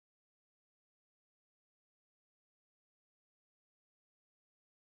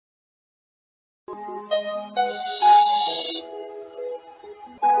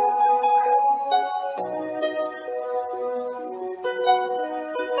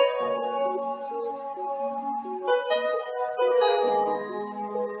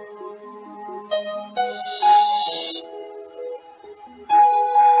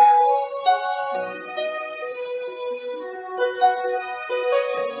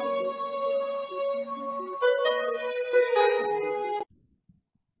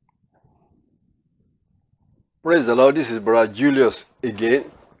Praise the Lord. This is Brother Julius again.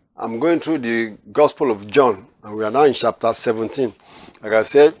 I'm going through the Gospel of John, and we are now in chapter 17. Like I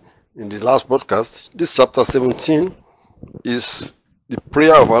said in the last podcast, this chapter 17 is the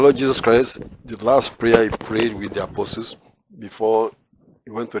prayer of our Lord Jesus Christ, the last prayer he prayed with the apostles before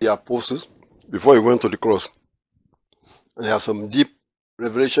he went to the cross. And there are some deep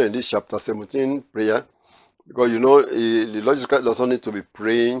revelation in this chapter 17 prayer, because the Lord Jesus Christ doesn't need to be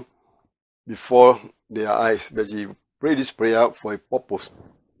praying before their eyes, but he prayed this prayer for a purpose.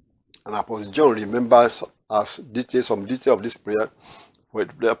 And Apostle John remembers us some detail of this prayer for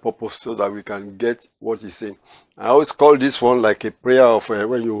a purpose, so that we can get what he's saying. I always call this one like a prayer of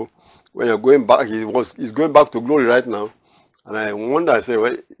when you're going back. He's going back to glory right now, and I wonder. I say,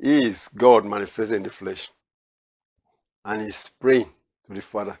 well, he is God manifested in the flesh, and he's praying to the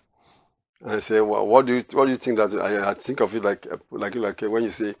Father. And I say, well, what do you think that I think of it like when you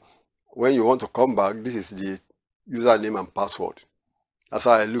say, when you want to come back, this is the username and password. That's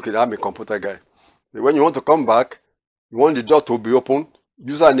how I look at it. I'm a computer guy. When you want to come back, you want the door to be open,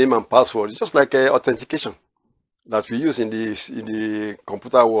 username and password. It's just like authentication that we use in the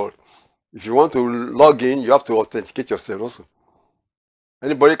computer world. If you want to log in, you have to authenticate yourself also.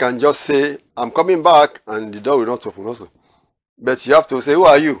 Anybody can just say, I'm coming back, and the door will not open also. But you have to say, who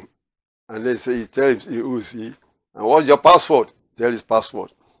are you? And then say, tell him who is he. And what's your password? Tell his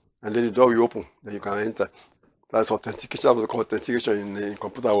password. And then the door will open, then you can enter. That's authentication. That's called authentication in the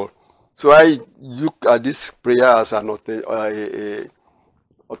computer world. So I look at this prayer as an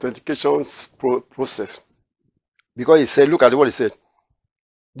authentication process. Because he said, look at what he said.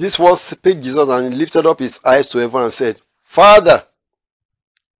 This was spake Jesus, and he lifted up his eyes to heaven and said, Father,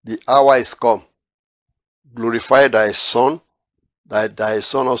 the hour is come. Glorify thy Son, that thy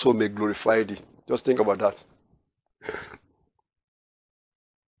Son also may glorify thee. Just think about that.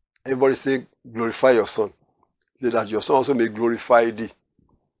 Everybody say, glorify your Son. Say that your Son also may glorify thee.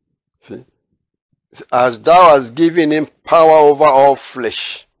 See? As thou hast given him power over all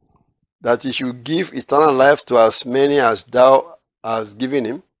flesh, that he should give eternal life to as many as thou hast given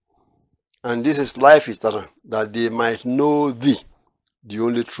him. And this is life eternal, that they might know thee, the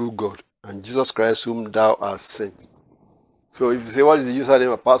only true God, and Jesus Christ whom thou hast sent. So if you say, what is the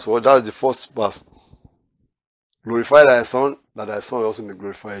username and password? That's the first verse. Glorify thy Son, that thy Son also may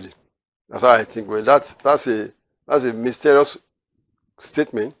glorify thee. That's how I think. Well, that's a mysterious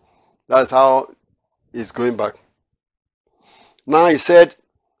statement. That's how it's going back. Now he said,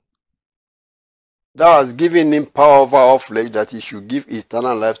 thou hast given him power over all flesh, that he should give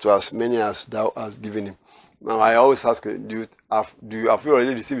eternal life to as many as thou hast given him. Now I always ask you, have you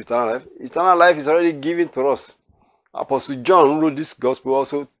already received eternal life? Eternal life is already given to us. Apostle John, who wrote this gospel,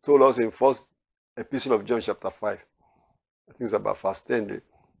 also told us in first epistle of John chapter 5, I think it's about verse 10,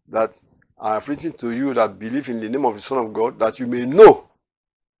 that I have written to you that believe in the name of the Son of God, that you may know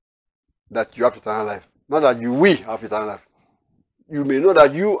that you have eternal life. Not that we have eternal life. You may know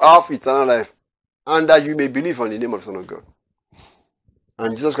that you have eternal life, and that you may believe on the name of the Son of God.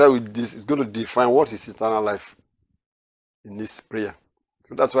 And Jesus Christ is going to define what is eternal life in this prayer.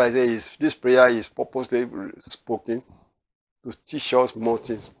 So that's why I say this prayer is purposely spoken to teach us more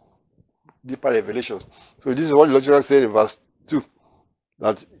things, deeper revelations. So this is what the Lord Jesus said in verse 2,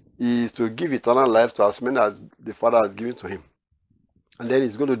 that he is to give eternal life to as many as the Father has given to him. And then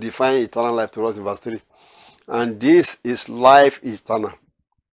he's going to define eternal life to us in verse 3. And this is life eternal.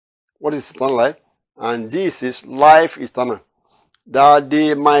 What is eternal life? And this is life eternal, that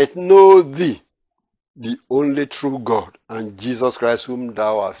they might know thee, the only true God, and Jesus Christ whom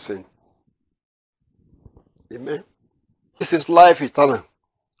thou hast sent. Amen. This is life eternal,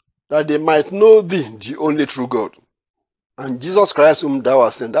 that they might know thee, the only true God, and Jesus Christ whom thou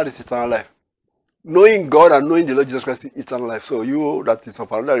hast sent. That is eternal life. Knowing God and knowing the Lord Jesus Christ is eternal life. So you that is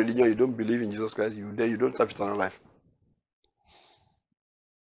of another religion, you don't believe in Jesus Christ, you don't have eternal life.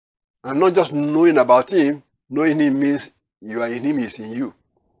 And not just knowing about him, knowing him means you are in him, he is in you.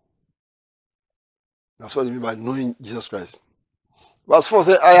 That's what I mean by knowing Jesus Christ. Verse 4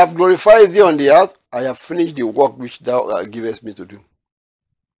 says, I have glorified thee on the earth, I have finished the work which thou givest me to do.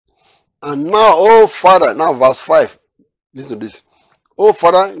 And now, O Father, now verse 5, listen to this. O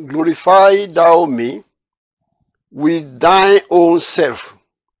Father, glorify thou me with thine own self,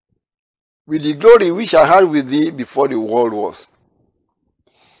 with the glory which I had with thee before the world was.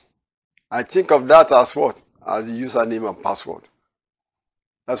 I think of that as what? As the username and password.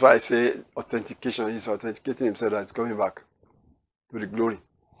 That's why I say authentication. He's authenticating himself that he's coming back to the glory.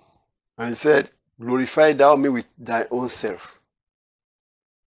 And he said, glorify thou me with thy own self.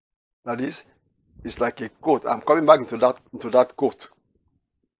 That is, it's like a coat. I'm coming back into that coat.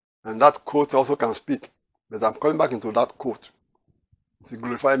 And that coat also can speak. But I'm coming back into that coat. To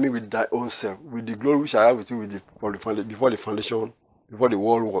glorify me with thy own self, with the glory which I have with you before the foundation, before the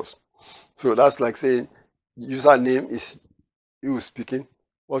world was. So that's like saying, username is you speaking.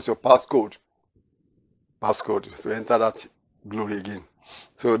 What's your passcode? Passcode to enter that glory again.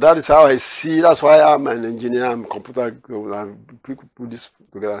 So that is how I see. That's why I'm an engineer. I'm a computer. And people put this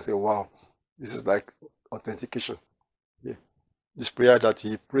together and say, "Wow, this is like authentication." Yeah, this prayer that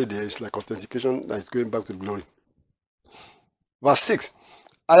he prayed there is like authentication that is going back to glory. Verse 6.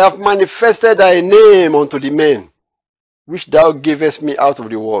 I have manifested thy name unto the men which thou gavest me out of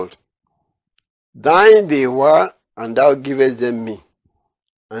the world. Thine they were, and thou gavest them me,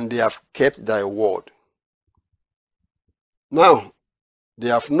 and they have kept thy word. Now they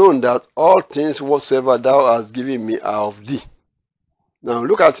have known that all things whatsoever thou hast given me are of thee. Now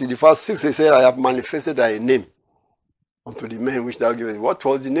look at the verse 6. He said, I have manifested thy name unto the men which thou gavest. What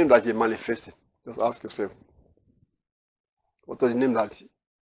was the name that he manifested? Just ask yourself. What was the name that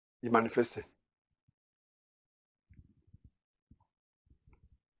he manifested?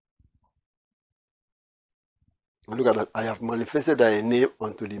 And look at that. I have manifested thy name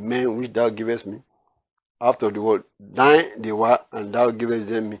unto the men which thou gavest me after the world. Thine they were, and thou gavest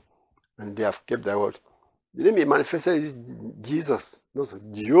them me, and they have kept thy word. The name he manifested is Jesus. No,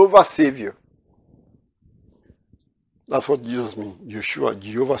 Jehovah Savior. That's what Jesus means. Yeshua,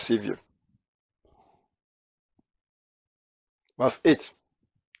 Jehovah Savior. Verse 8.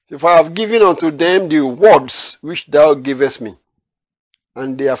 If I have given unto them the words which thou gavest me,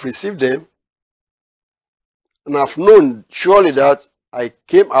 and they have received them, and have known surely that I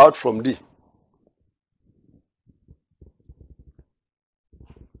came out from thee.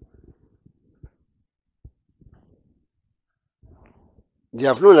 They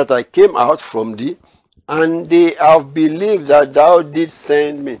have known that I came out from thee, and they have believed that thou didst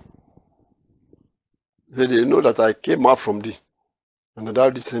send me. So they know that I came out from thee, and that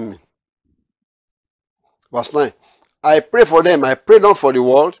thou didst send me. Verse 9. I pray for them. I pray not for the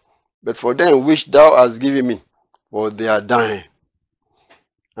world, but for them which thou hast given me, for they are thine.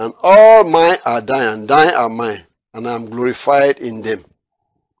 And all mine are thine, and thine are mine, and I am glorified in them.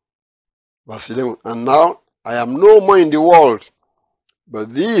 Verse 11. And now I am no more in the world,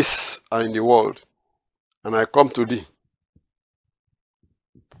 but these are in the world, and I come to thee.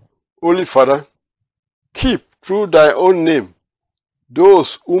 Holy Father, keep through thy own name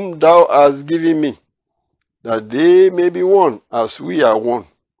those whom thou hast given me, that they may be one as we are one.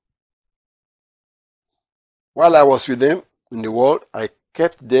 While I was with them in the world, I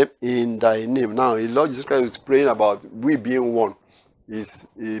kept them in thy name. Now, the Lord Jesus Christ is praying about we being one. He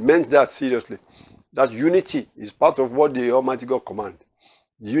meant that seriously. That unity is part of what the Almighty God commands.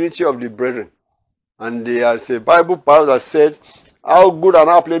 The unity of the brethren. And there's a Bible part that said, how good and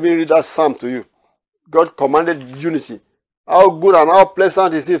how pleasant, let me read that psalm to you. God commanded unity. How good and how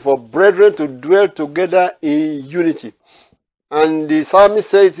pleasant is it for brethren to dwell together in unity. And the psalmist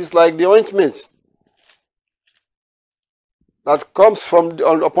says it is like the ointment that comes from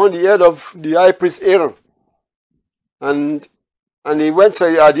upon the head of the high priest Aaron. And he went to,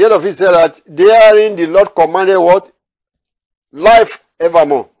 at the end of it, said that therein the Lord commanded what? Life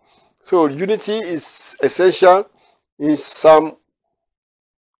evermore. So unity is essential in Psalm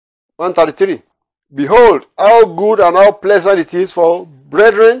 133. Behold, how good and how pleasant it is for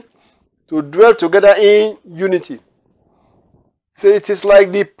brethren to dwell together in unity. So it is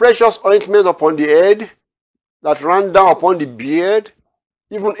like the precious ointment upon the head that ran down upon the beard,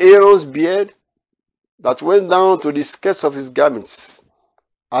 even Aaron's beard, that went down to the skirts of his garments,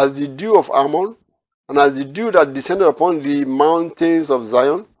 as the dew of Ammon, and as the dew that descended upon the mountains of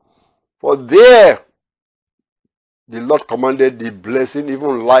Zion. For there the Lord commanded the blessing,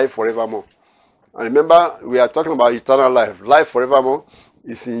 even life forevermore. And remember, we are talking about eternal life. Life forevermore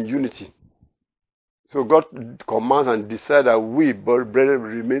is in unity. So God commands and decides that we, brethren,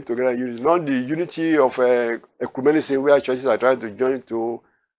 remain together in unity. Not the unity of ecumenism, where churches are trying to join to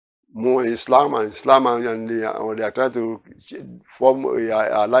more Islam, and they are trying to form an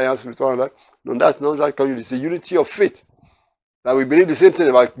alliance with one another. No, that's not that unity. It's the unity of faith. That we believe the same thing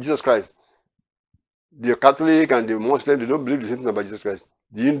about Jesus Christ. The Catholic and the Muslim, they don't believe the same thing about Jesus Christ.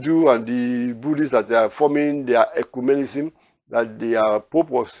 The Hindu and the Buddhists that they are forming their ecumenism, that their Pope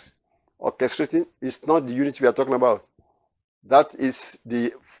was orchestrating, is not the unity we are talking about. That is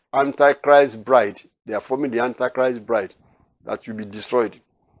the Antichrist bride. They are forming the Antichrist bride that will be destroyed.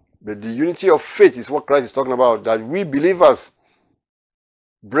 But the unity of faith is what Christ is talking about, that we believers,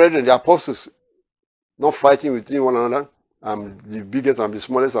 brethren, the apostles, not fighting within one another. I'm the biggest, I'm the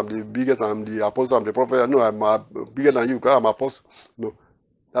smallest, I'm the biggest, I'm the apostle, I'm the prophet. No, I'm bigger than you because I'm apostle. No.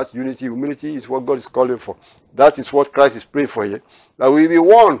 That's unity. Humility is what God is calling for. That is what Christ is praying for here. That we be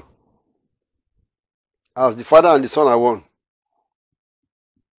one. As the Father and the Son are one.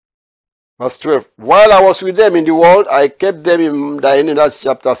 Verse 12. While I was with them in the world, I kept them in thy name. That's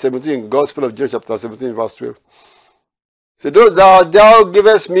chapter 17. Gospel of John chapter 17 verse 12. So those thou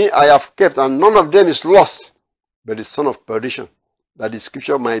givest me, I have kept, and none of them is lost, but the son of perdition, that the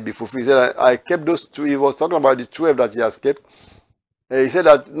scripture might be fulfilled. He said, I kept those two. He was talking about the 12 that he has kept. He said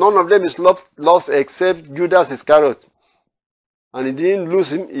that none of them is lost except Judas Iscariot. And he didn't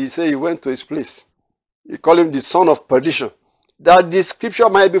lose him. He said he went to his place. He called him the son of perdition, that the scripture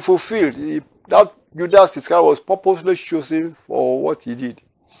might be fulfilled. That Judas Iscariot was purposely chosen for what he did.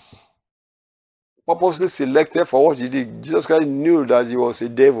 Purposely selected for what he did. Jesus Christ knew that he was a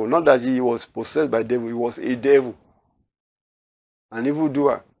devil. Not that he was possessed by devil. He was a devil. An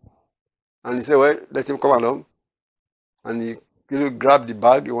evildoer. And he said, well, let him come along. And he grabbed the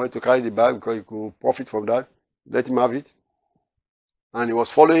bag. He wanted to carry the bag because he could profit from that. Let him have it. And he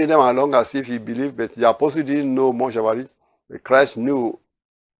was following them along as if he believed. But the apostle didn't know much about it. But Christ knew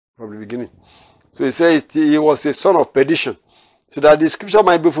from the beginning. So he said he was a son of perdition. So that the scripture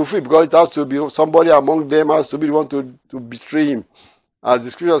might be fulfilled, because it has to be somebody among them has to be the one to betray him. As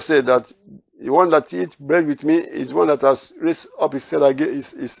the scripture said, that the one that eats bread with me is one that has raised up his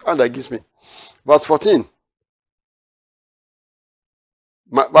hand against me. Verse 14.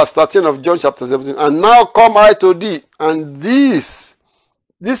 Verse 13 of John chapter 17. And now come I to thee, and these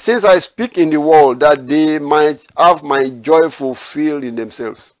things I speak in the world, that they might have my joy fulfilled in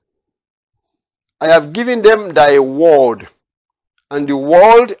themselves. I have given them thy word, and the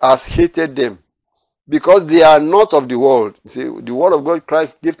world has hated them, because they are not of the world. You see, the word of God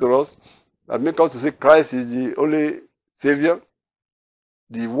Christ gave to us, that makes us to say Christ is the only Savior.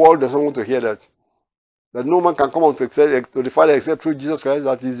 The world doesn't want to hear that. That no man can come unto the Father except through Jesus Christ.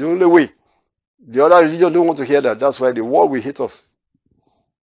 That is the only way. The other religion don't want to hear that. That's why the world will hate us.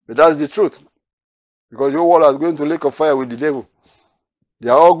 But that's the truth. Because your world is going to lake of fire with the devil. They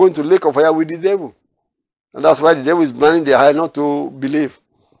are all going to lake of fire with the devil. And that's why the devil is blinding their eye not to believe.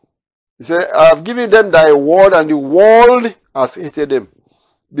 He said, I have given them thy word, and the world has hated them,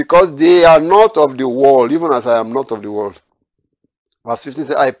 because they are not of the world, even as I am not of the world. Verse 15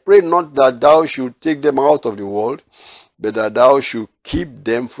 says, I pray not that thou should take them out of the world, but that thou should keep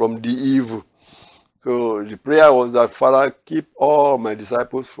them from the evil. So the prayer was that, Father, keep all my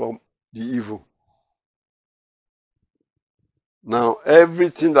disciples from the evil. Now,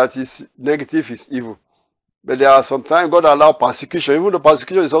 everything that is negative is evil. But there are sometimes God allows persecution. Even the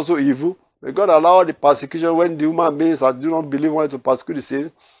persecution is also evil. But God allows the persecution when the human beings that do not believe want to persecute the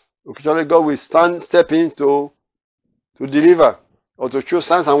saints. Occasionally God will step in to deliver or to show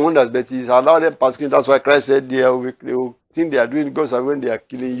signs and wonders. But He's allowed them persecution. That's why Christ said they will think they are doing good when they are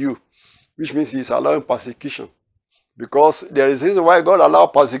killing you. Which means He's allowing persecution. Because there is a reason why God allows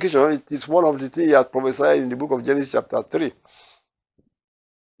persecution. It is one of the things He has prophesied in the book of Genesis chapter 3.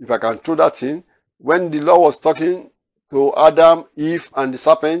 If I can throw that in. When the Lord was talking to Adam, Eve, and the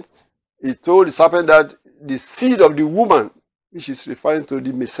serpent, He told the serpent that the seed of the woman, which is referring to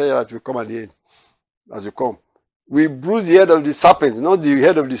the Messiah that will come at the end, as you come, will bruise the head of the serpent, not the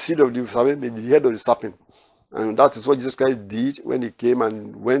head of the seed of the serpent, but the head of the serpent. And that is what Jesus Christ did when He came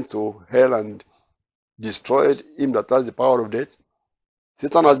and went to hell and destroyed him that has the power of death.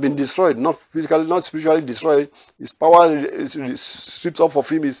 Satan has been destroyed, not physically, not spiritually destroyed. His power is stripped off of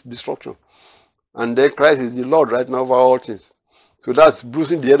him, is destruction. And then Christ is the Lord right now over all things. So that's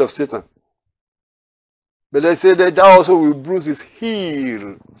bruising the head of Satan. But they say that also will bruise his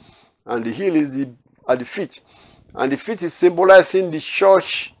heel. And the heel is at the feet. And the feet is symbolizing the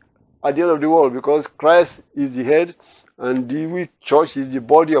church at the end of the world, because Christ is the head and the church is the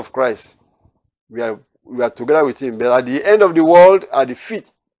body of Christ. We are together with Him. But at the end of the world, at the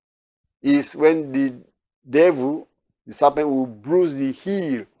feet, is when the devil, the serpent, will bruise the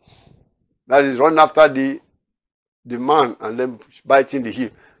heel. That is run after the man and then biting the heel.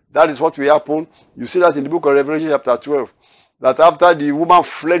 That is what will happen. You see that in the book of Revelation chapter 12. That after the woman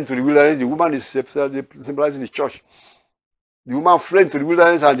fled into the wilderness, the woman is symbolizing the church. The woman fled into the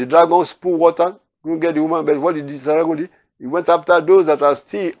wilderness and the dragon spewed water Couldn't get the woman, but what did Satan do? He went after those that are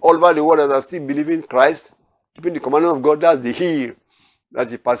still all over the world that are still believing Christ, keeping the commandment of God. That's the heel. That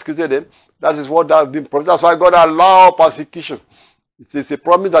he persecuted them. That is what has been promised. That's why God allowed persecution. It is a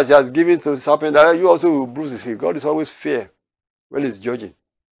promise that he has given to the serpent that you also will bruise his heel. God is always fair when he's judging.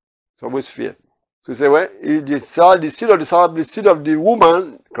 It's always fair. So he said, well, the seed of the serpent, the seed of the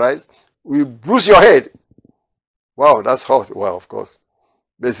woman, Christ, will bruise your head. Wow, that's hot. Wow, of course.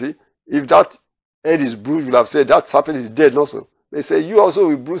 They see, if that head is bruised, we'll have said that serpent is dead also. They say, you also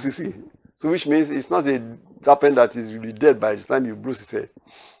will bruise his head. So which means it's not a serpent that is really dead by the time you bruise his head.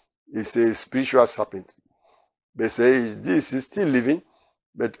 It's a spiritual serpent. They say this is still living,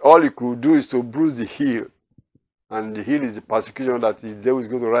 but all he could do is to bruise the heel. And the heel is the persecution that the devil is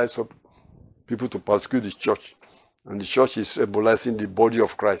going to rise up people to persecute the church. And the church is symbolizing the body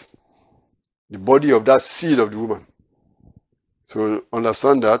of Christ. The body of that seed of the woman. So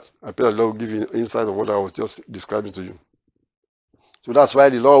understand that. I pray the Lord will give you insight of what I was just describing to you. So that's why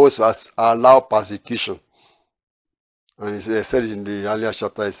the Lord always has allowed persecution. And he said it in the earlier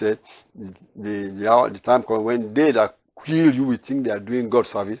chapter, he said, the time comes when they that kill you will think they are doing God's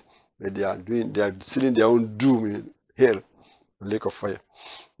service, but they are sealing their own doom in hell, the lake of fire.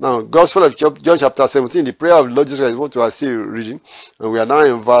 Now, Gospel of John chapter 17, the prayer of the Lord Jesus Christ is what we are still reading, and we are now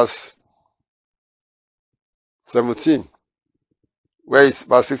in verse 17, verse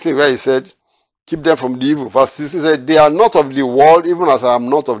 16, where he said, keep them from the evil. Verse 16 said, they are not of the world, even as I am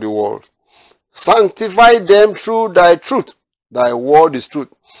not of the world. Sanctify them through thy truth. Thy word is truth.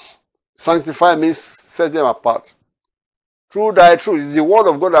 Sanctify means set them apart. Through thy truth. The word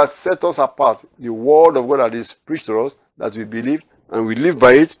of God has set us apart. The word of God that is preached to us, that we believe, and we live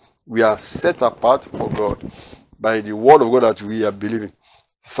by it, we are set apart for God. By the word of God that we are believing.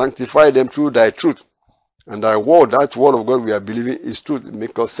 Sanctify them through thy truth. And thy word, that word of God we are believing, is truth. It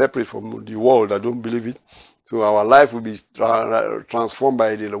makes us separate from the world that don't believe it. So our life will be transformed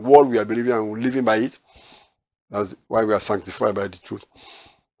by the word we are believing and we're living by it. That's why we are sanctified by the truth.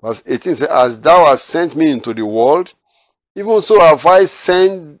 Verse 18 says, as thou hast sent me into the world, even so have I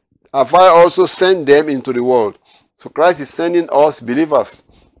also sent them into the world. So Christ is sending us believers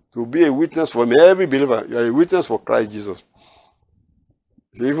to be a witness for me. Every believer, you are a witness for Christ Jesus.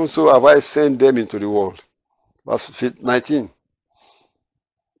 So even so have I sent them into the world. Verse 19.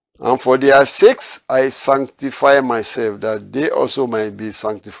 And for their sakes I sanctify myself, that they also might be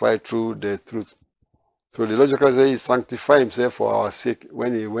sanctified through the truth. So the Lord Jesus Christ said he sanctified himself for our sake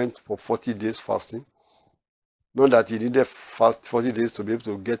when he went for 40 days fasting. Not that he needed fast 40 days to be able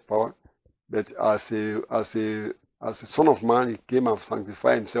to get power, but as a son of man, he came and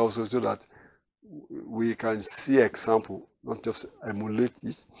sanctified himself so that we can see example, not just emulate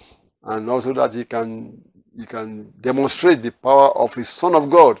it, and also that he can demonstrate the power of his Son of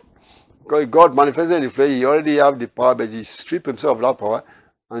God. Because God manifested in the flesh, he already have the power, but he stripped himself of that power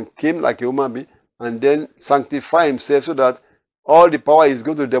and came like a human being and then sanctify himself so that all the power he's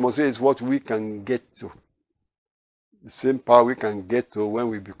going to demonstrate is what we can get to. The same power we can get to when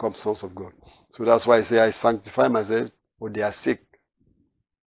we become sons of God. So that's why I say I sanctify myself for their sake.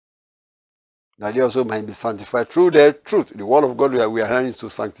 That they also might be sanctified through their truth. The word of God we are hearing to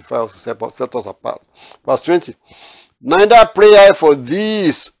sanctify us, set us apart. Verse 20. Neither pray I for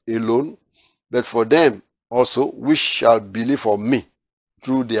these alone, but for them also which shall believe on me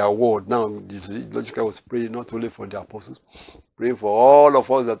through their word. Now, the logical was praying not only for the apostles, praying for all of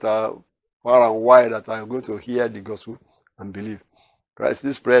us that are far and wide that are going to hear the gospel and believe. Christ,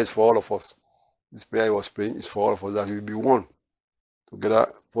 this prayer is for all of us. This prayer he was praying is for all of us, that we will be one.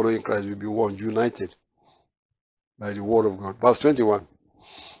 Together, following Christ, we will be one, united by the word of God. Verse 21.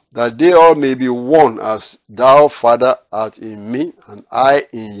 That they all may be one, as thou, Father, art in me, and I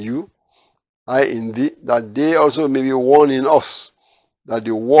in you, I in thee, that they also may be one in us, that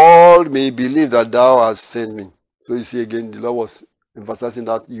the world may believe that thou hast sent me. So you see again, the Lord was emphasizing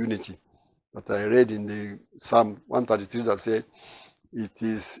that unity that I read in the Psalm 133 that said, it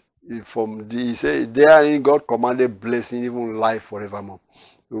is from the, he said, therein God commanded blessing, even life forevermore.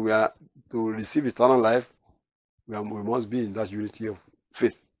 So we are to receive eternal life, we must be in that unity of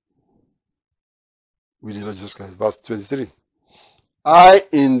faith with the Lord Jesus Christ. Verse 23. I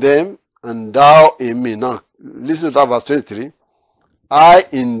in them and thou in me. Now, listen to that verse 23. I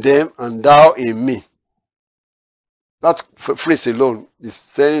in them and thou in me. That phrase alone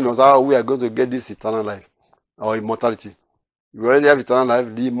is telling us how we are going to get this eternal life, or immortality. We already have eternal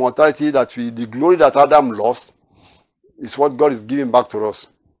life. The immortality the glory that Adam lost is what God is giving back to us,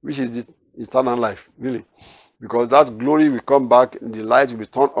 which is the eternal life, really. Because that glory will come back, the light will be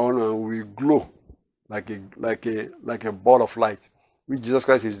turned on, and we glow like a ball of light, which Jesus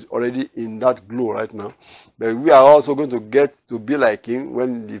Christ is already in that glow right now. But we are also going to get to be like him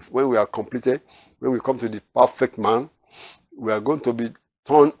when we are completed, when we come to the perfect man. We are going to be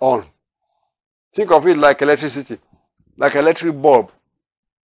turned on. Think of it like electricity, like electric bulb.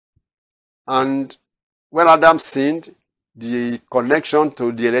 And when Adam sinned, the connection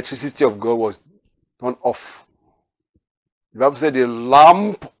to the electricity of God was turned off. The Bible said the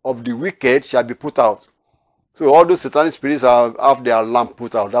lamp of the wicked shall be put out. So all those satanic spirits have their lamp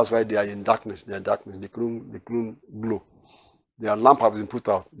put out. That's why they are in darkness. They are darkness. They couldn't glow. Their lamp has been put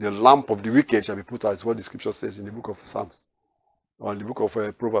out. The lamp of the wicked shall be put out. It's what the scripture says in the book of Psalms or in the book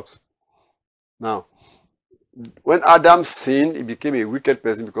of Proverbs. Now, when Adam sinned, he became a wicked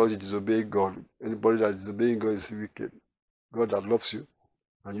person because he disobeyed God. Anybody that is disobeying God is wicked. God that loves you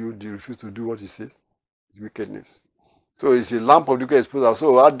and you refuse to do what he says is wickedness. So it's a lamp of the wicked is put out.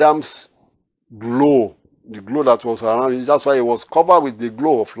 So Adam's glow, the glow that was around him, that's why he was covered with the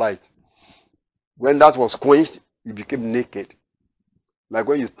glow of light. When that was quenched, he became naked. Like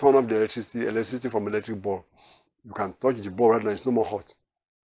when you turn off the electricity from electric bulb, you can touch the bulb right now, it's no more hot.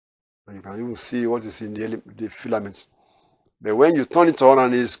 And you can even see what is in the filaments. But when you turn it on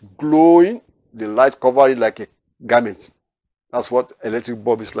and it's glowing, the light covers it like a garment. That's what electric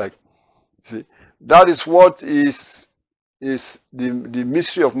bulb is like. See, that is what is the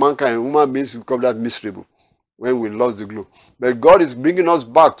mystery of mankind. Human beings become that miserable when we lost the glow. But God is bringing us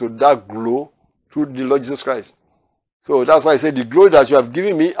back to that glow through the Lord Jesus Christ. So that's why I say the glory that you have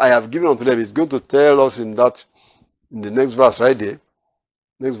given me, I have given unto them. It's going to tell us in the next verse right there.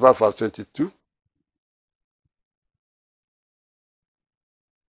 Next verse, verse 22.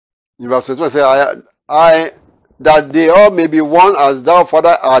 In verse 22, I say, that they all may be one as thou,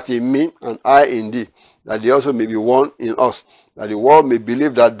 Father, art in me, and I in thee, that they also may be one in us, that the world may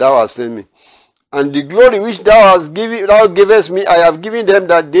believe that thou hast sent me. And the glory which thou givest me, I have given them,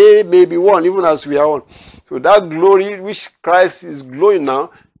 that they may be one, even as we are one. So that glory which Christ is glowing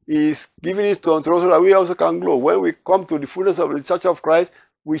now, is giving it to us so that we also can glow. When we come to the fullness of the church of Christ,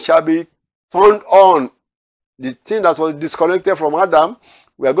 we shall be turned on. The thing that was disconnected from Adam,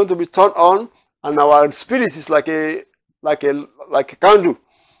 we are going to be turned on, and our spirit is like a candle,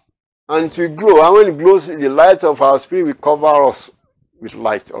 and it will glow. And when it glows, the light of our spirit will cover us with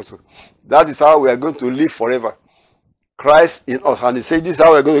light also. That is how we are going to live forever. Christ in us. And he said, this is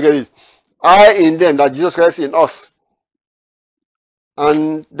how we are going to get it. I in them, that Jesus Christ in us,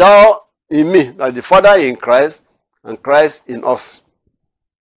 and thou in me, that the Father in Christ, and Christ in us.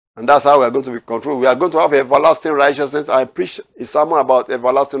 And that's how we are going to be controlled. We are going to have everlasting righteousness. I preached a sermon about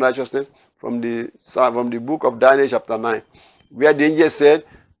everlasting righteousness from the book of Daniel chapter 9, where the angel said,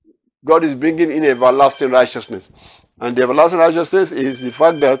 God is bringing in everlasting righteousness. And the everlasting righteousness is the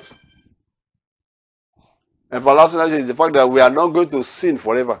fact that we are not going to sin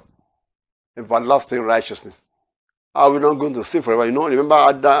forever. Everlasting righteousness. Are we not going to sin forever? You know, remember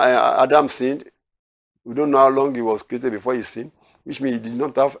Adam sinned. We don't know how long he was created before he sinned, which means he did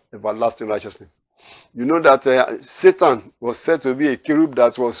not have everlasting righteousness. You know that Satan was said to be a cherub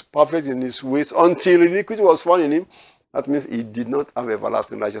that was perfect in his ways until iniquity was found in him. That means he did not have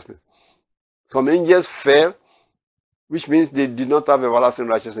everlasting righteousness. Some angels fell, which means they did not have everlasting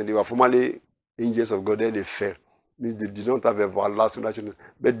righteousness. They were formerly angels of God, then they fell. Means they did not have everlasting righteousness.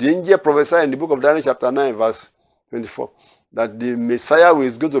 But the angel prophesied in the book of Daniel chapter 9 verse 24 that the Messiah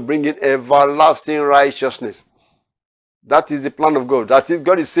is going to bring in everlasting righteousness. That is the plan of God. That is,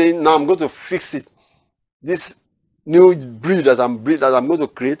 God is saying, now I'm going to fix it. This new breed that I'm going to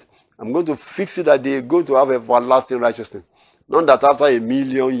create, I'm going to fix it that they're going to have everlasting righteousness. Not that after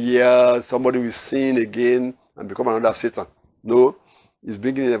 1,000,000 years, somebody will sin again and become another Satan. No, he's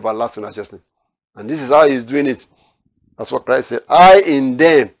bringing in everlasting righteousness. And this is how he's doing it. That's what Christ said. I in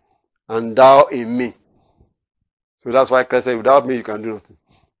them, and thou in me. So that's why Christ said, without me, you can do nothing.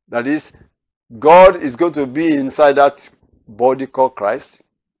 That is, God is going to be inside that body called Christ.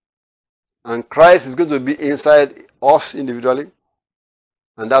 And Christ is going to be inside us individually.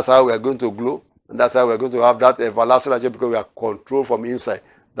 And that's how we are going to glow. And that's how we are going to have that everlasting righteousness, because we are controlled from inside.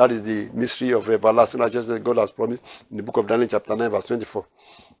 That is the mystery of everlasting righteousness God has promised in the book of Daniel chapter 9 verse 24.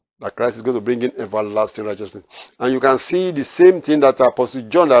 That Christ is going to bring in everlasting righteousness. And you can see the same thing that Apostle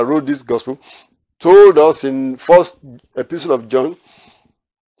John that wrote this gospel told us in first epistle of John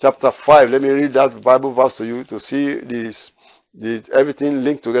chapter 5. Let me read that Bible verse to you to see this everything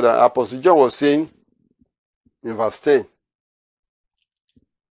linked together. Apostle John was saying in verse 10,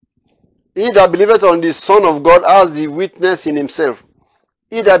 he that believeth on the Son of God has the witness in himself.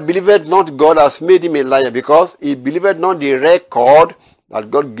 He that believeth not God has made him a liar, because he believeth not the record that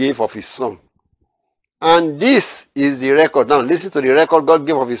God gave of his Son. And this is the record. Now listen to the record God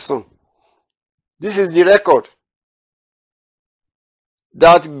gave of his Son. This is the record.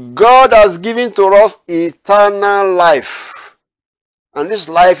 That God has given to us eternal life. And this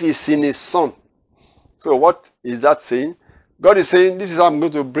life is in his Son. So what is that saying? God is saying, this is how I'm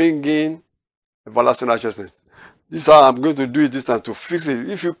going to bring in everlasting righteousness. This is how I'm going to do it this time to fix it.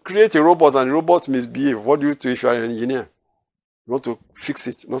 If you create a robot and the robot misbehave, what do you do if you are an engineer? You want to fix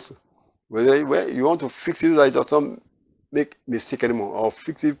it. Also. Where you want to fix it so that it does not make mistake anymore, or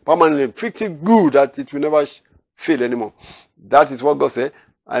fix it permanently, fix it good that it will never fail anymore. That is what God said.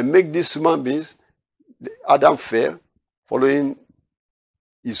 I make these human beings, Adam fell, following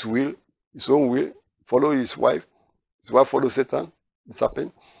his will, his own will, follow his wife followed Satan, the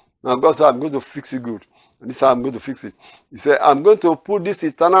serpent. Now God said, I'm going to fix it good. And this is how I'm going to fix it. He said, I'm going to put this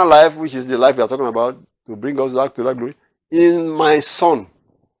eternal life, which is the life we are talking about, to bring us back to that glory, in my Son.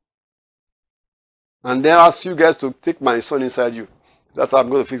 And then ask you guys to take my Son inside you. That's how I'm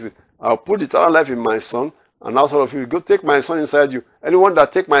going to fix it. I'll put eternal life in my Son, and now all of you go take my Son inside you. Anyone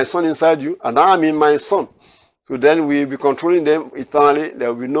that take my Son inside you, and I'm in my Son. So then we'll be controlling them eternally.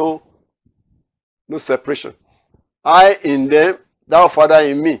 There will be no separation. I in them, thou Father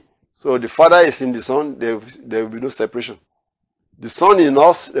in me. So the Father is in the Son, there will be no separation. The Son in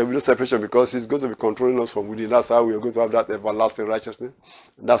us, there will be no separation because he's going to be controlling us from within. That's how we are going to have that everlasting righteousness.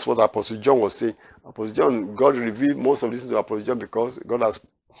 And that's what Apostle John was saying. Apostle John, God revealed most of this to Apostle John because God has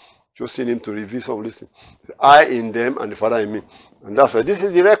chosen him to reveal some of this. So I in them and the Father in me. And that's why this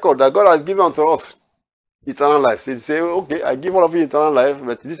is the record that God has given unto us. Eternal life. So they say, okay, I give all of you eternal life,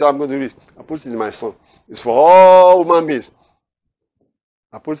 but this is how I'm going to do it. I put it in my Son. It's for all human beings.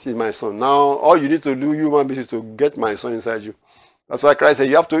 I put it in my Son. Now, all you need to do, human beings, is to get my Son inside you. That's why Christ said,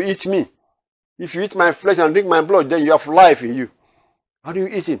 you have to eat me. If you eat my flesh and drink my blood, then you have life in you. How do you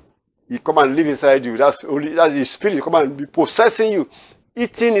eat him? He come and live inside you. That's the Spirit. Come and be possessing you.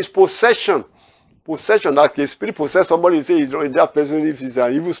 Eating is possession. Possession. That the Spirit possess somebody. They say that person, if it's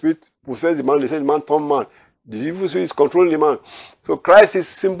an evil spirit, possess the man. They say the man turn man. The evil spirit is controlling the man. So Christ is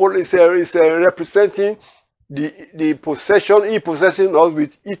symbol. Is representing the possession. He possessing us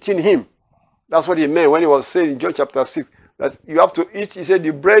with eating him. That's what he meant when he was saying in John chapter 6. That you have to eat, he said,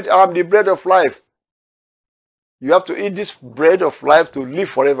 the bread, I am the bread of life. You have to eat this bread of life to live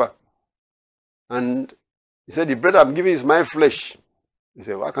forever. And he said, the bread I'm giving is my flesh. He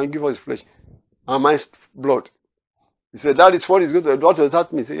said, why can't you give us flesh? And my blood. He said, that is what he's going to do. What does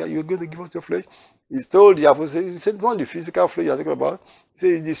that mean? He said, yeah, you're going to give us your flesh? He told the apostle, he said, it's not the physical flesh you're talking about. He said,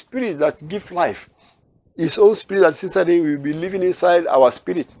 it's the spirit that gives life. His own spirit that's inside him will be living inside our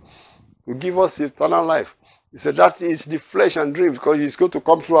spirit to give us eternal life. He said that is the flesh and dream because it's going to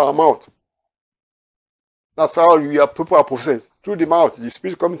come through our mouth. That's how people are possessed. Through the mouth. The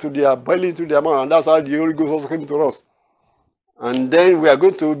spirit coming to their belly, into their mouth. And that's how the Holy Ghost also came to us. And then we are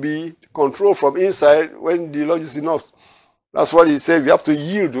going to be controlled from inside when the Lord is in us. That's what he said. We have to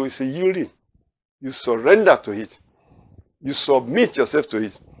yield. It's a yielding. You surrender to it. You submit yourself to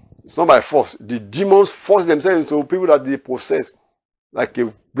it. It's not by force. The demons force themselves into people that they possess. Like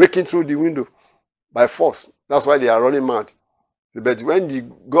breaking through the window. By force. That's why they are running mad. But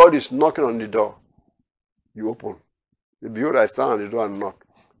when God is knocking on the door, you open. Behold, I stand on the door and knock.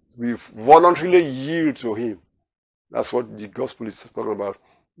 We voluntarily yield to him. That's what the gospel is talking about.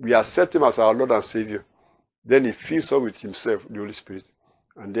 We accept him as our Lord and Savior. Then he fills us with himself, the Holy Spirit.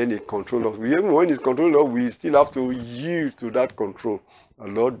 And then he controls us. Even when he's controlling us, we still have to yield to that control.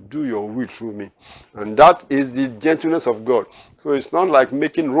 And Lord, do your will through me. And that is the gentleness of God. So it's not like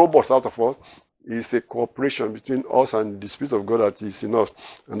making robots out of us. It's a cooperation between us and the Spirit of God that is in us.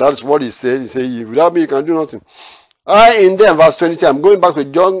 And that's what he said. He said, without me, you can do nothing. I in them, verse 22. I'm going back to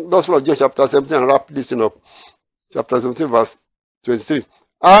Gospel of John, chapter 17, and wrap this thing up. Chapter 17, verse 23.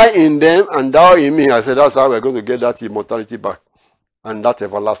 I in them, and thou in me. I said, that's how we're going to get that immortality back. And that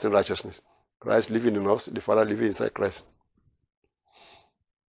everlasting righteousness. Christ living in us, the Father living inside Christ.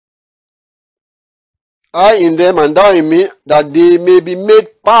 I in them, and thou in me, that they may be made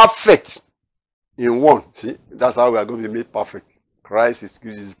perfect. In one. See, that's how we are going to be made perfect. Christ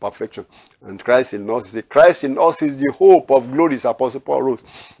is perfection. And Christ in us, Christ in us is the hope of glory, as Apostle Paul wrote.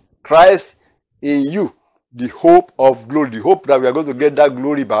 Christ in you, the hope of glory. The hope that we are going to get that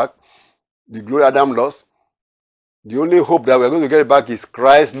glory back. The glory Adam lost. The only hope that we are going to get it back is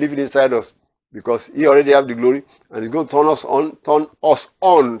Christ living inside us. Because he already has the glory. And he's going to turn us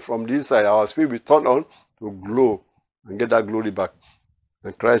on from the inside. Our spirit will turn on to glow and get that glory back.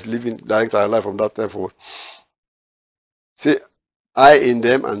 And Christ living direct our life from that time forward. Say, I in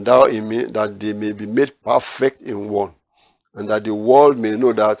them and thou in me, that they may be made perfect in one, and that the world may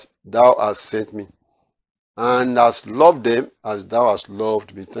know that thou hast sent me, and hast loved them as thou hast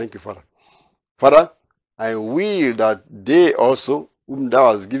loved me. Thank you, Father. Father, I will that they also, whom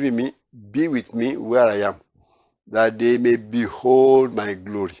thou hast given me, be with me where I am, that they may behold my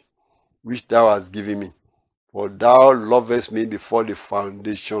glory, which thou hast given me. For thou lovest me before the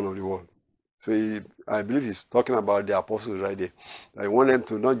foundation of the world. So I believe he's talking about the apostles right there. I want them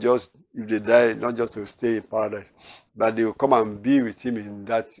to not just, if they die, not just to stay in paradise, but they will come and be with him in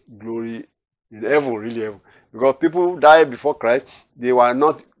that glory in heaven, really heaven. Because people who died before Christ, they were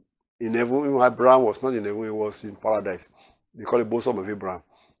not in heaven. Even Abraham was not in heaven, he was in paradise. They call it bosom of Abraham.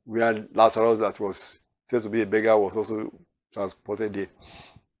 Where Lazarus, that was said to be a beggar, was also transported there.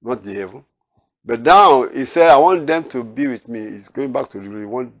 Not the heaven. But now, he said, I want them to be with me. He's going back to the glory. He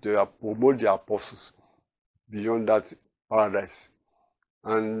wants to promote the apostles beyond that paradise.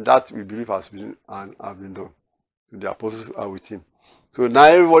 And that, we believe, has been and have been done. So the apostles are with him. So now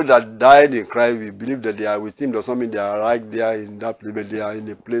everybody that died in Christ, we believe that they are with him. Does not mean they are right there in that place, but they are in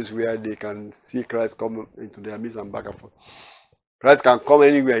a place where they can see Christ come into their midst and back and forth. Christ can come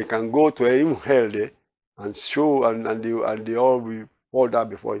anywhere. He can go to any hell there and show, and they all will fall down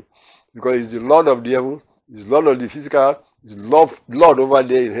before him. Because he's the Lord of the heavens, he's Lord of the physical, he's Lord over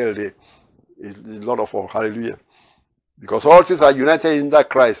there in hell there. He's the Lord of all. Hallelujah. Because all things are united in that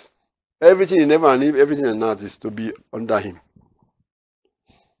Christ. Everything in heaven and everything in earth is to be under him.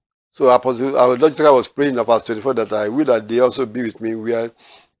 So our Lord Jesus was praying in verse 24 that I will that they also be with me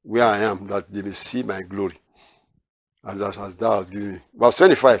where I am, that they may see my glory, as thou hast given me. Verse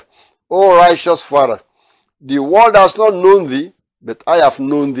 25. O righteous Father, the world has not known thee, but I have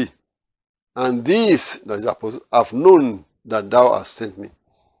known thee. And these, that is apostle, have known that thou hast sent me.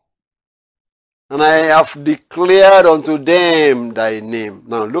 And I have declared unto them thy name.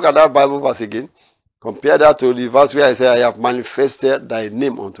 Now look at that Bible verse again. Compare that to the verse where I say, I have manifested thy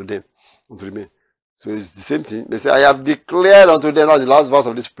name unto them, unto me. So it's the same thing. They say, I have declared unto them, that's the last verse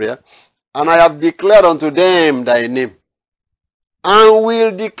of this prayer. And I have declared unto them thy name. And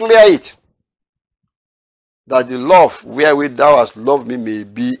will declare it, that the love wherewith thou hast loved me may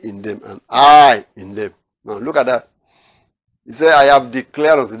be in them, and I in them. Now look at that. He said, I have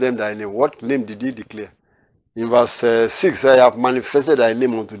declared unto them thy name. What name did he declare? In verse 6, I have manifested thy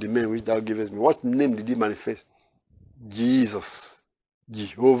name unto the men which thou gavest me. What name did he manifest? Jesus,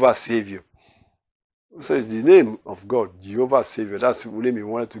 Jehovah Savior. So it's the name of God, Jehovah Savior. That's the name he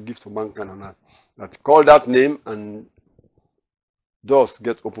wanted to give to mankind on earth. That call that name and doors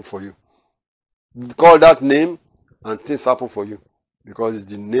get open for you. Call that name and things happen for you. Because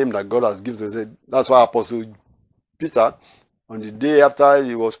it's the name that God has given to them. That's why Apostle Peter, on the day after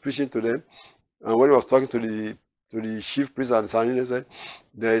he was preaching to them, and when he was talking to the chief priest and Sanhedrin, he said,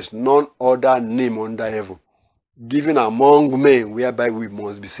 there is none other name under heaven given among men whereby we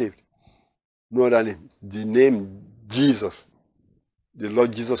must be saved. No other name. The name Jesus. The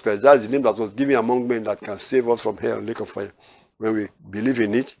Lord Jesus Christ. That's the name that was given among men that can save us from hell and lake of fire. When we believe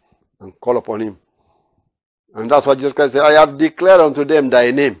in it and call upon him. And that's what Jesus Christ said, I have declared unto them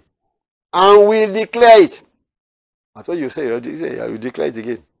thy name, and will declare it. I thought you say, I will declare it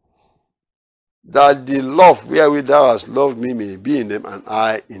again. That the love wherewith thou hast loved me may be in them, and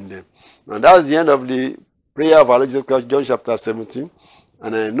I in them. And that's the end of the prayer of our Lord Jesus Christ, John chapter 17.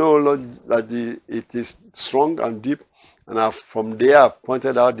 And I know, Lord, that it is strong and deep. And from there I've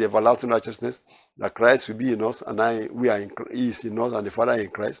pointed out the everlasting righteousness, that Christ will be in us, and He is in us, and the Father in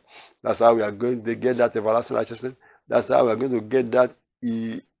Christ. That's how we are going to get that everlasting righteousness. That's how we are going to get that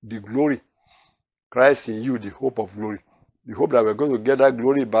the glory. Christ in you, the hope of glory. The hope that we're going to get that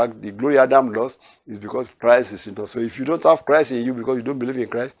glory back, the glory Adam lost, is because Christ is in us. So if you don't have Christ in you because you don't believe in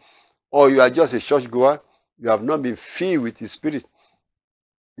Christ, or you are just a churchgoer, you have not been filled with His Spirit,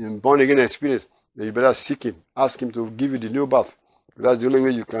 in born again experience, then you better seek Him. Ask Him to give you the new birth. That's the only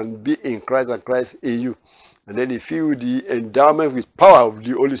way you can be in Christ and Christ in you. And then He fill you the endowment with power of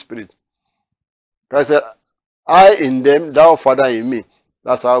the Holy Spirit. Christ said, I in them, thou Father in me.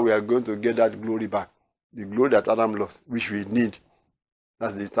 That's how we are going to get that glory back. The glory that Adam lost, which we need.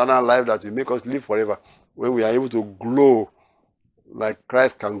 That's the eternal life that will make us live forever. When we are able to glow like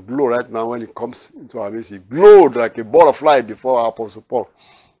Christ can glow right now when He comes into our midst. He glowed like a ball of light before our Apostle Paul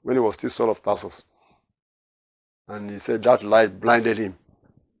when he was still Saul of Tarsus. And he said that light blinded him.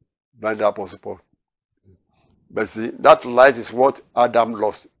 Blinded Apostle Paul. But see, that light is what Adam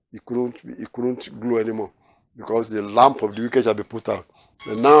lost. He couldn't glow anymore. Because the lamp of the wicked shall be put out.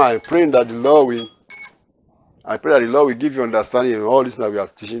 And now I pray that the Lord will give you understanding in all this that we are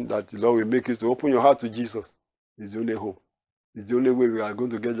teaching, that the Lord will make you to open your heart to Jesus. It's the only hope. It's the only way we are going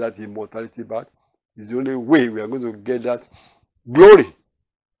to get that immortality back. It's the only way we are going to get that glory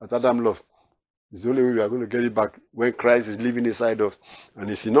that Adam lost. It's the only way we are going to get it back when Christ is living inside us. And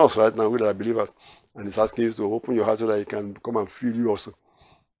He's in us right now, we are believers. And He's asking you to open your heart so that He can come and fill you also.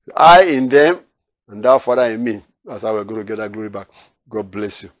 So I in them, and thou, Father, in me. That's how we're going to get that glory back. God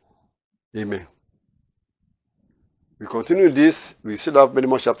bless you. Amen. We continue this. We still have many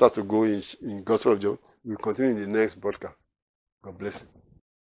more chapters to go in Gospel of John. We'll continue in the next broadcast. God bless you.